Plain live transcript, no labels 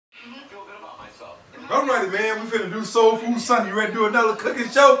Alrighty, man, we finna do Soul Food Sunday. You ready to do another cooking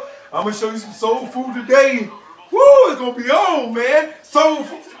show? I'm gonna show you some soul food today. Woo, it's gonna be on, man. Soul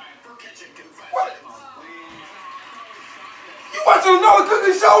food. What? You watching another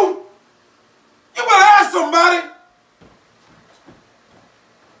cooking show? You better ask somebody.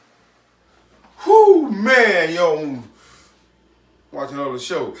 Whoo, man, yo, watching another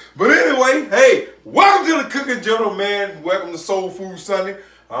show. But anyway, hey, welcome to the Cooking Journal, man. Welcome to Soul Food Sunday.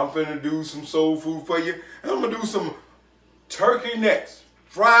 I'm finna do some soul food for you. And I'm gonna do some turkey necks,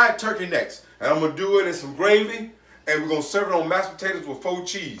 fried turkey necks. And I'm gonna do it in some gravy. And we're gonna serve it on mashed potatoes with faux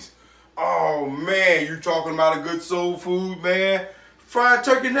cheese. Oh man, you talking about a good soul food, man. Fried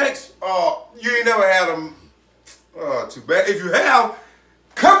turkey necks, you ain't never had them. Too bad. If you have,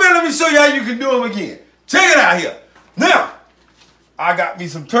 come here, let me show you how you can do them again. Check it out here. Now, I got me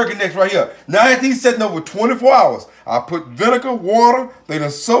some turkey necks right here. Now I had these setting over 24 hours. I put vinegar, water, they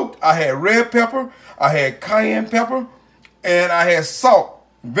done soaked. I had red pepper, I had cayenne pepper, and I had salt.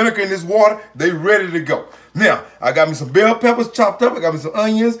 Vinegar in this water, they ready to go. Now, I got me some bell peppers chopped up, I got me some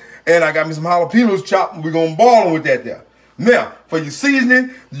onions, and I got me some jalapenos chopped, and we're gonna boil them with that there. Now, for your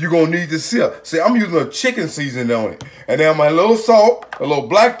seasoning, you're gonna need this here. See, I'm using a chicken seasoning on it. And then my little salt, a little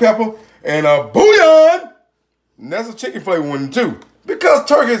black pepper, and a bouillon. And that's a chicken flavor one too. Because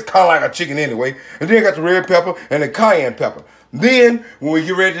turkey is kind of like a chicken anyway. And then I got the red pepper and the cayenne pepper. Then, when we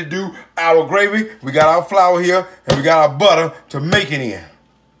get ready to do our gravy, we got our flour here and we got our butter to make it in.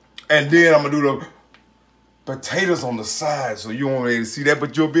 And then I'm going to do the potatoes on the side. So you won't be able to see that,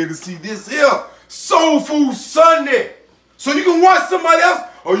 but you'll be able to see this here. Soul Food Sunday. So you can watch somebody else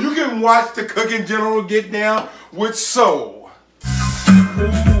or you can watch the Cooking General get down with soul.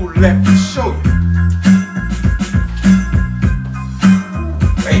 Ooh, let me show you.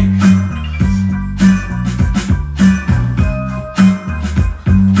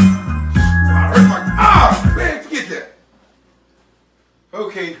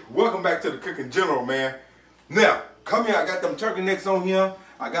 Okay, welcome back to the Cooking General, man. Now, come here, I got them turkey necks on here.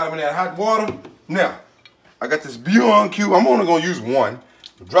 I got them in that hot water. Now, I got this bouillon cube. I'm only gonna use one.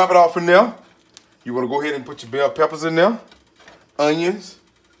 Drop it off in there. You wanna go ahead and put your bell peppers in there, onions,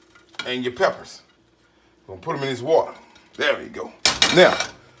 and your peppers. We're gonna put them in this water. There we go. Now,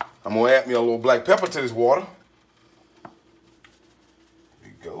 I'm gonna add me a little black pepper to this water. There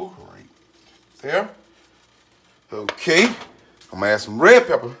we go, right there. Okay. I'm gonna add some red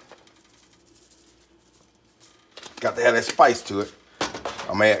pepper. Got to have that spice to it.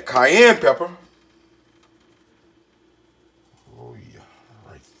 I'm gonna add cayenne pepper. Oh yeah,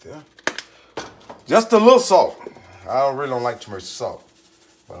 right there. Just a little salt. I really don't like too much salt.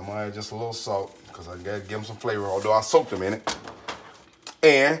 But I'm gonna add just a little salt because I gotta give them some flavor, although I soaked them in it.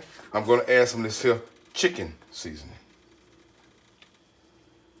 And I'm gonna add some of this here chicken seasoning.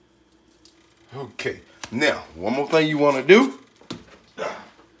 Okay, now, one more thing you wanna do.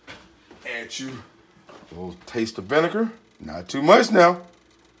 Add you a little taste of vinegar. Not too much now.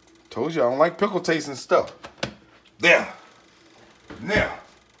 Told you I don't like pickle taste and stuff. There. Now.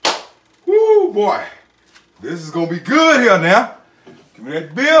 Woo, boy. This is going to be good here now. Give me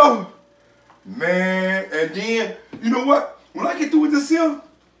that bill. Man. And then, you know what? When I get through with this here,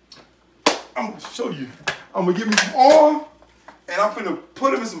 I'm going to show you. I'm going to give me some oil. And I'm going to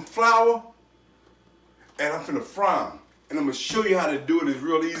put them in some flour. And I'm going to fry them. And I'm going to show you how to do it. It's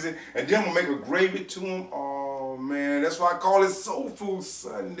real easy. And then I'm going to make a gravy to them. Oh, man. That's why I call it Soul Food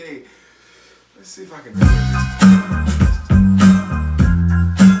Sunday. Let's see if I can do it.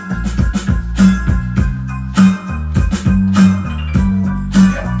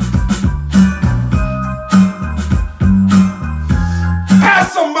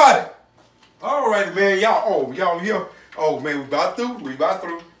 Ask somebody. All right, man. Y'all here. Oh, man, we about through.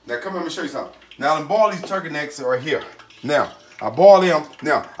 Now, come here, let me show you something. Now, the boil these turkey necks are here. Now, I boil them.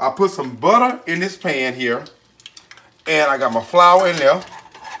 Now, I put some butter in this pan here. And I got my flour in there.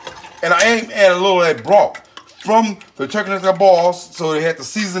 And I add a little of that broth from the turkey necks I boiled, so they had the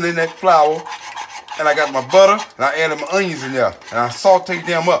season in that flour. And I got my butter, and I added my onions in there. And I saute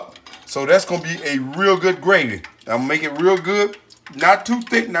them up. So that's going to be a real good gravy. I'm going to make it real good. Not too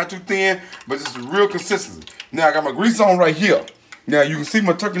thick, not too thin, but just a real consistency. Now, I got my grease on right here. Now, you can see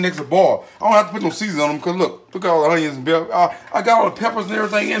my turkey necks are boiled. I don't have to put no seasoning on them because look at all the onions and bell. I got all the peppers and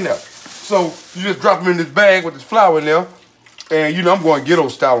everything in there. So, you just drop them in this bag with this flour in there. And, you know, I'm going ghetto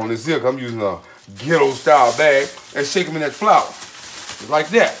style on this here because I'm using a ghetto style bag and shake them in that flour. Just like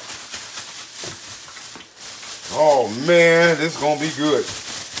that. Oh, man, this is going to be good.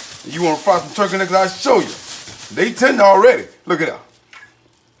 You want to fry some turkey necks, I'll show you. They tender already. Look at that.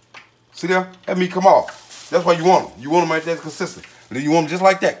 See there? That meat come off. That's why you want them. You want them like that consistent. And then you want them just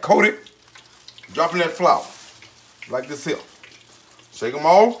like that, coated. Drop in that flour. Like this here. Shake them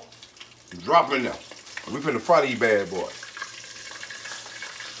all. Drop in there. We finna fry these bad boys.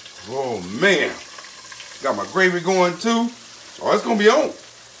 Oh man. Got my gravy going too. Oh, it's gonna be on.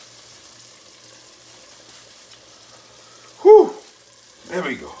 Whew. There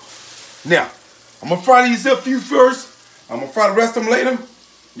we go. Now, I'm gonna fry these up for you first. I'm gonna fry the rest of them later.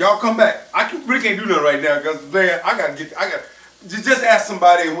 Y'all come back. Really can't do nothing right now because man, I gotta just ask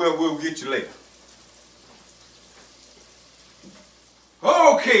somebody and we'll get you later.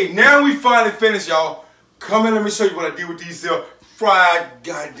 Okay, now we finally finished, y'all. Come in, let me show you what I did with these fried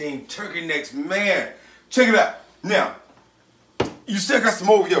goddamn turkey necks, man. Check it out. Now, you still got some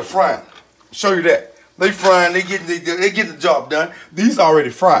over here frying. Show you that. They frying, they getting the job done. These already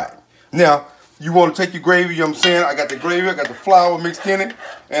fried. Now, you want to take your gravy, you know what I'm saying? I got the gravy, I got the flour mixed in it,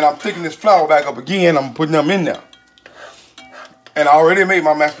 and I'm picking this flour back up again. I'm putting them in there. And I already made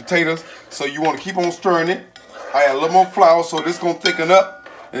my mashed potatoes, so you want to keep on stirring it. I add a little more flour, so this is going to thicken up,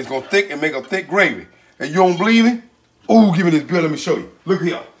 and it's going to thick and make a thick gravy. And you don't believe me? Oh, give me this bill, let me show you. Look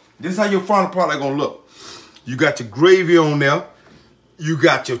here. This is how your final product going to look. You got your gravy on there. You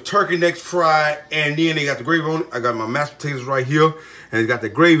got your turkey necks fried, and then they got the gravy on it. I got my mashed potatoes right here, and it's got the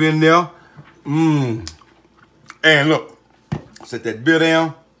gravy in there. And look, set that bill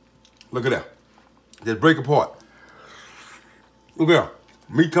down. Look at that. Just break apart. Look at that.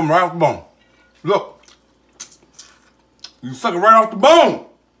 Meat coming right off the bone. Look. You suck it right off the bone.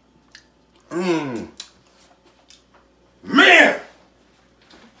 Man.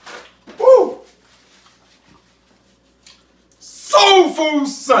 Woo. Soul Food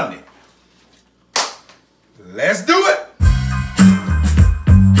Sunday. Let's do it.